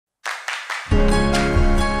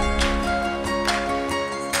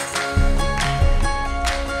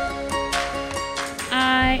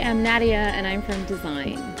am Nadia and I'm from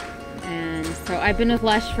design. And so I've been with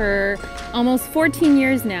LUSH for almost 14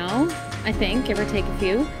 years now, I think, give or take a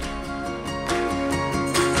few.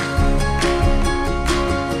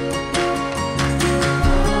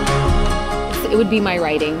 It would be my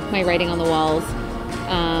writing on the walls.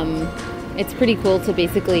 It's pretty cool to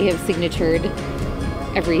basically have signatured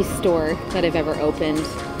every store that I've ever opened,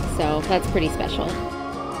 so that's pretty special.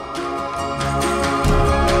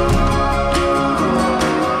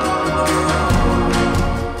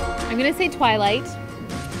 I'm gonna say Twilight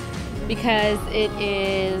because it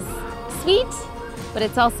is sweet, but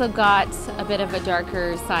it's also got a bit of a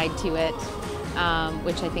darker side to it,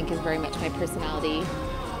 which I think is very much my personality.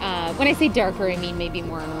 When I say darker, I mean maybe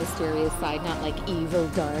more on the mysterious side, not like evil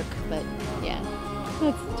dark, but yeah,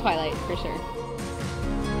 that's Twilight for sure.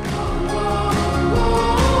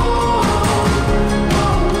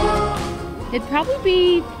 It'd probably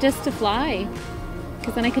be just to fly,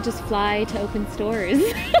 because then I could just fly to open stores.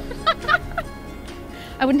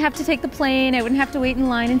 I wouldn't have to take the plane, I wouldn't have to wait in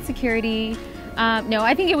line in security. No,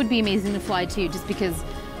 I think it would be amazing to fly too, just because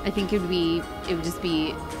I think it would just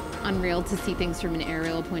be unreal to see things from an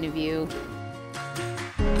aerial point of view.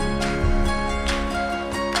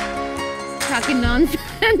 Talking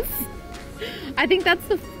nonsense. I think that's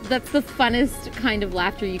the funnest kind of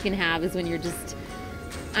laughter you can have, is when you're just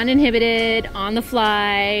uninhibited, on the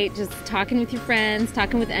fly, just talking with your friends,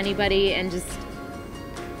 talking with anybody, and just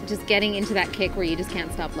getting into that kick where you just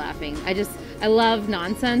can't stop laughing. I love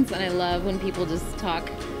nonsense, and I love when people just talk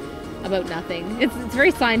about nothing. It's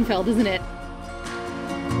very Seinfeld, isn't it?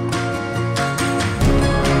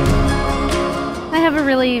 I have a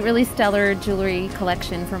really stellar jewelry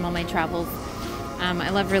collection from all my travels. I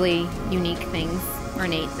love really unique things,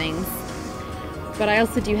 ornate things. But I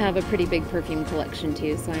also do have a pretty big perfume collection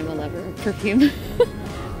too, so I'm a lover of perfume.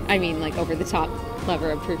 I mean, like over the top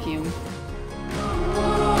lover of perfume.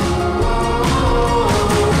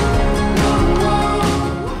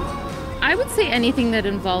 I would say anything that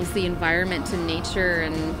involves the environment and nature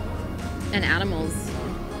and animals.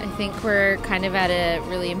 I think we're kind of at a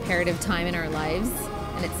really imperative time in our lives,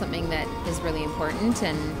 and it's something that is really important.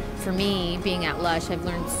 And for me, being at LUSH, I've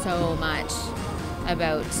learned so much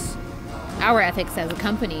about our ethics as a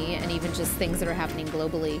company, and even just things that are happening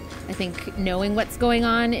globally. I think knowing what's going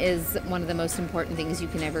on is one of the most important things you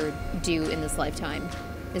can ever do in this lifetime,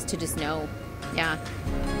 is to just know. Yeah.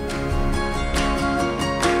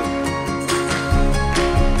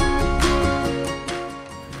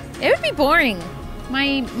 It would be boring.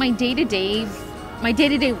 My day-to-day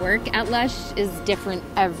work at LUSH is different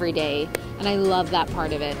every day, and I love that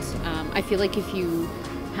part of it. I feel like if you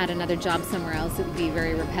had another job somewhere else, it would be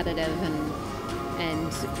very repetitive and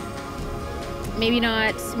maybe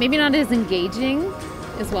not as engaging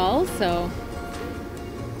as well. So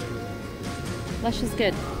LUSH is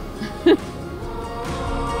good.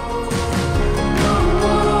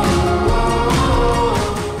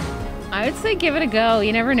 I would say give it a go.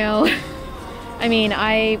 You never know. I mean,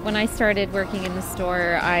 when I started working in the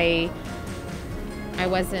store, I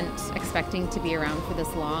wasn't expecting to be around for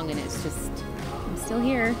this long, and it's just, I'm still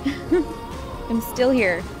here. I'm still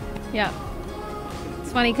here. Yeah.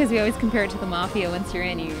 It's funny because we always compare it to the mafia. Once you're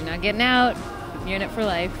in, you're not getting out. You're in it for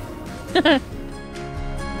life.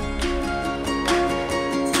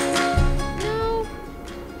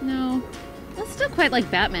 No. That's still quite like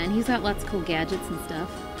Batman. He's got lots of cool gadgets and stuff.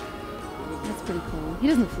 That's pretty cool. He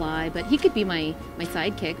doesn't fly, but he could be my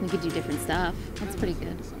sidekick. We could do different stuff. That's pretty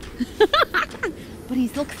good. But he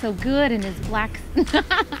looks so good in his black...